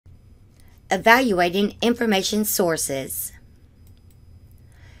Evaluating information sources.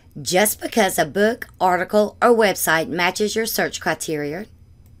 Just because a book, article, or website matches your search criteria,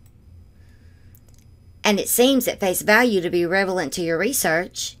 and it seems at face value to be relevant to your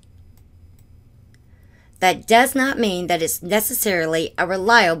research, that does not mean that it's necessarily a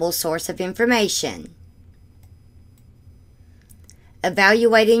reliable source of information.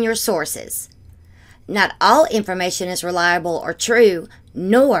 Evaluating your sources. Not all information is reliable or true,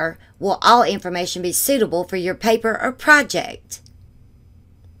 nor will all information be suitable for your paper or project.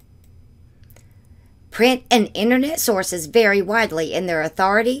 Print and internet sources vary widely in their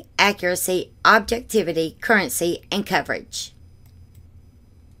authority, accuracy, objectivity, currency, and coverage.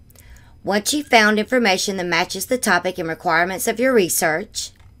 Once you've found information that matches the topic and requirements of your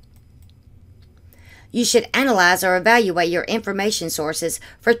research, you should analyze or evaluate your information sources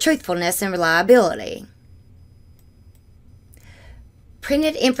for truthfulness and reliability.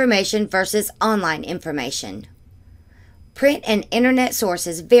 Printed information versus online information. Print and internet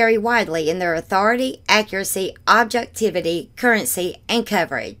sources vary widely in their authority, accuracy, objectivity, currency, and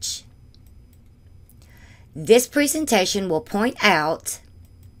coverage. This presentation will point out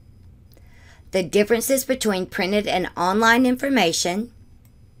the differences between printed and online information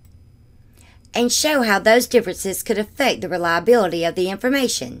and show how those differences could affect the reliability of the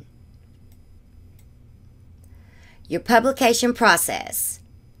information. Your publication process.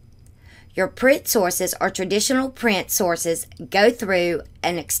 Your print sources or traditional print sources go through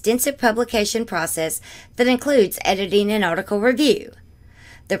an extensive publication process that includes editing and article review.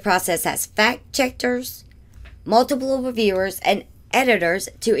 The process has fact-checkers, multiple reviewers, and editors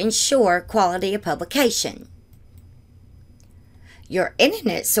to ensure quality of publication. Your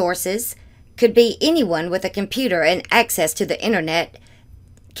internet sources could be anyone with a computer and access to the internet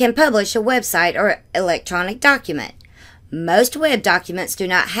can publish a website or electronic document. Most web documents do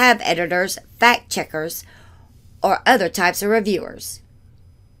not have editors, fact-checkers, or other types of reviewers.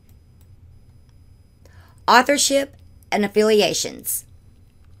 Authorship and affiliations.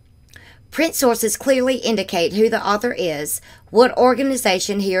 Print sources clearly indicate who the author is, what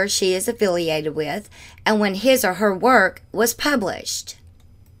organization he or she is affiliated with, and when his or her work was published.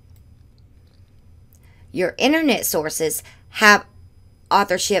 Your internet sources have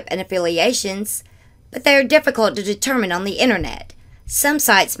authorship and affiliations, but they are difficult to determine on the internet. Some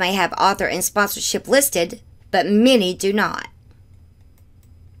sites may have author and sponsorship listed, but many do not.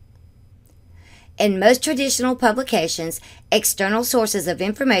 In most traditional publications, external sources of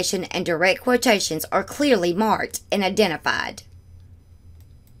information and direct quotations are clearly marked and identified.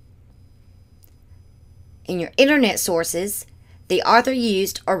 In your internet sources, the author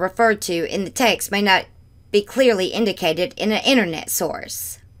used or referred to in the text may not be clearly indicated in an internet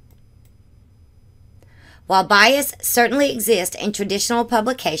source. While bias certainly exists in traditional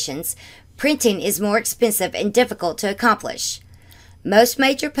publications, printing is more expensive and difficult to accomplish. Most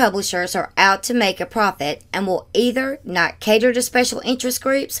major publishers are out to make a profit and will either not cater to special interest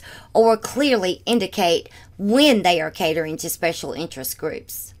groups or clearly indicate when they are catering to special interest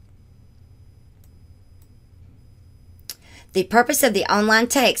groups. The purpose of the online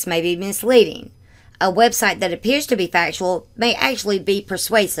text may be misleading. A website that appears to be factual may actually be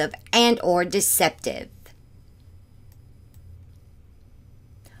persuasive and/or deceptive.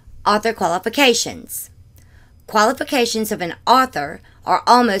 Author qualifications. Qualifications of an author are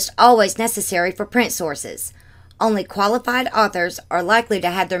almost always necessary for print sources. Only qualified authors are likely to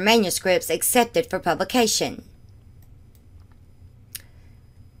have their manuscripts accepted for publication.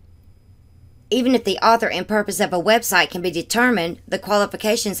 Even if the author and purpose of a website can be determined, the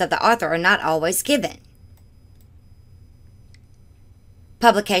qualifications of the author are not always given.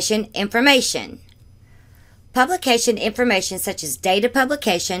 Publication information. Publication information such as date of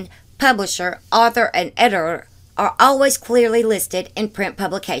publication, publisher, author, and editor are always clearly listed in print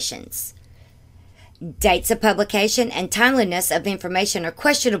publications. Dates of publication and timeliness of information are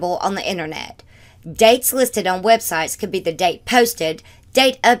questionable on the internet. Dates listed on websites could be the date posted,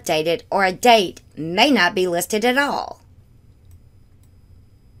 date updated, or a date may not be listed at all.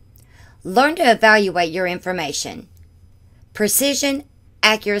 Learn to evaluate your information. Precision,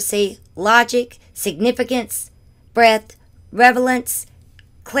 accuracy, logic, significance, breadth, relevance,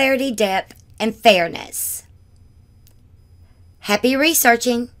 clarity, depth, and fairness. Happy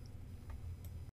researching!